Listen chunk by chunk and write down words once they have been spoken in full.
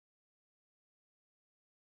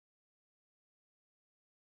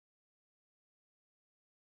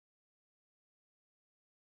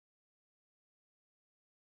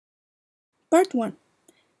Part 1.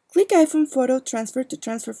 Click iPhone Photo Transfer to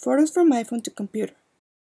transfer photos from iPhone to computer.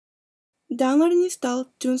 Download and install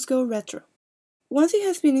TunesGo Retro. Once it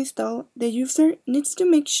has been installed, the user needs to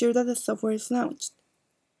make sure that the software is launched.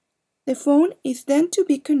 The phone is then to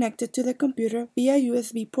be connected to the computer via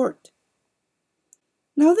USB port.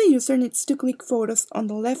 Now the user needs to click Photos on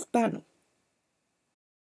the left panel.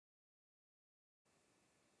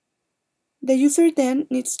 The user then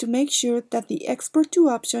needs to make sure that the Export to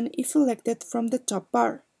option is selected from the top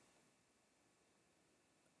bar.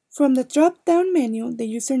 From the drop-down menu, the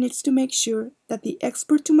user needs to make sure that the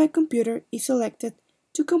Export to my computer is selected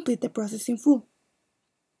to complete the process in full.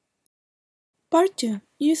 Part 2.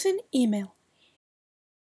 Using email.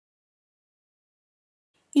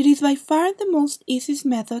 It is by far the most easiest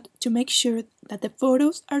method to make sure that the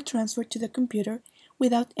photos are transferred to the computer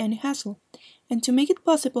without any hassle, and to make it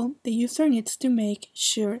possible, the user needs to make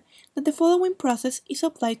sure that the following process is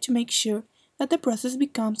applied to make sure that the process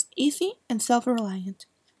becomes easy and self-reliant.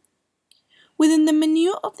 Within the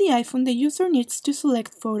menu of the iPhone, the user needs to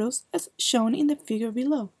select Photos as shown in the figure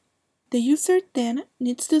below. The user then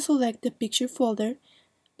needs to select the picture folder,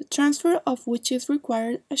 the transfer of which is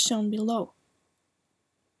required as shown below.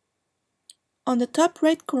 On the top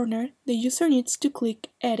right corner, the user needs to click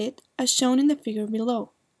Edit as shown in the figure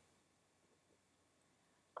below.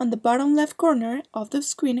 On the bottom left corner of the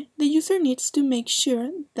screen, the user needs to make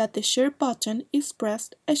sure that the Share button is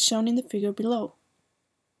pressed as shown in the figure below.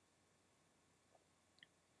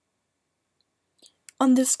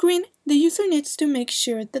 On the screen, the user needs to make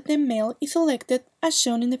sure that the mail is selected as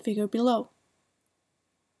shown in the figure below.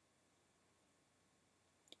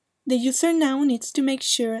 The user now needs to make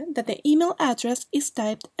sure that the email address is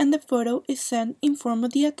typed and the photo is sent in form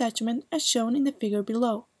of the attachment as shown in the figure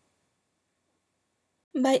below.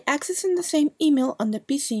 By accessing the same email on the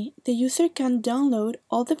PC, the user can download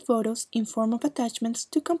all the photos in form of attachments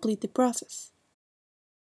to complete the process.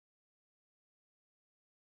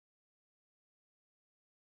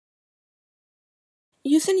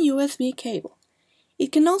 Using USB cable.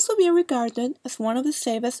 It can also be regarded as one of the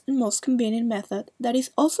safest and most convenient methods that is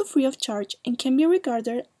also free of charge and can be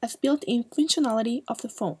regarded as built-in functionality of the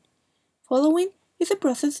phone. Following is a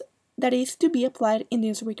process that is to be applied in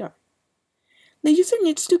this regard. The user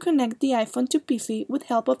needs to connect the iPhone to PC with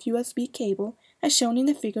help of USB cable as shown in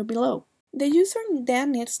the figure below. The user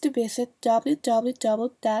then needs to visit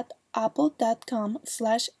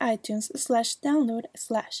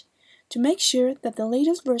www.apple.com/iTunes/download/ to make sure that the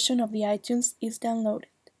latest version of the iTunes is downloaded.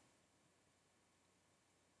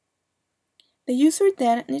 The user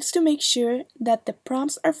then needs to make sure that the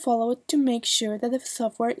prompts are followed to make sure that the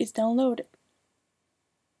software is downloaded.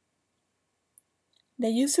 The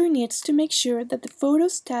user needs to make sure that the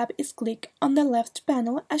Photos tab is clicked on the left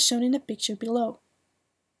panel as shown in the picture below.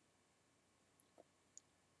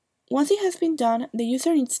 Once it has been done, the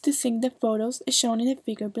user needs to sync the photos as shown in the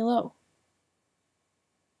figure below.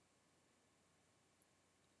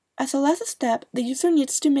 As a last step, the user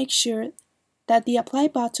needs to make sure that the Apply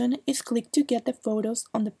button is clicked to get the photos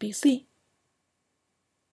on the PC.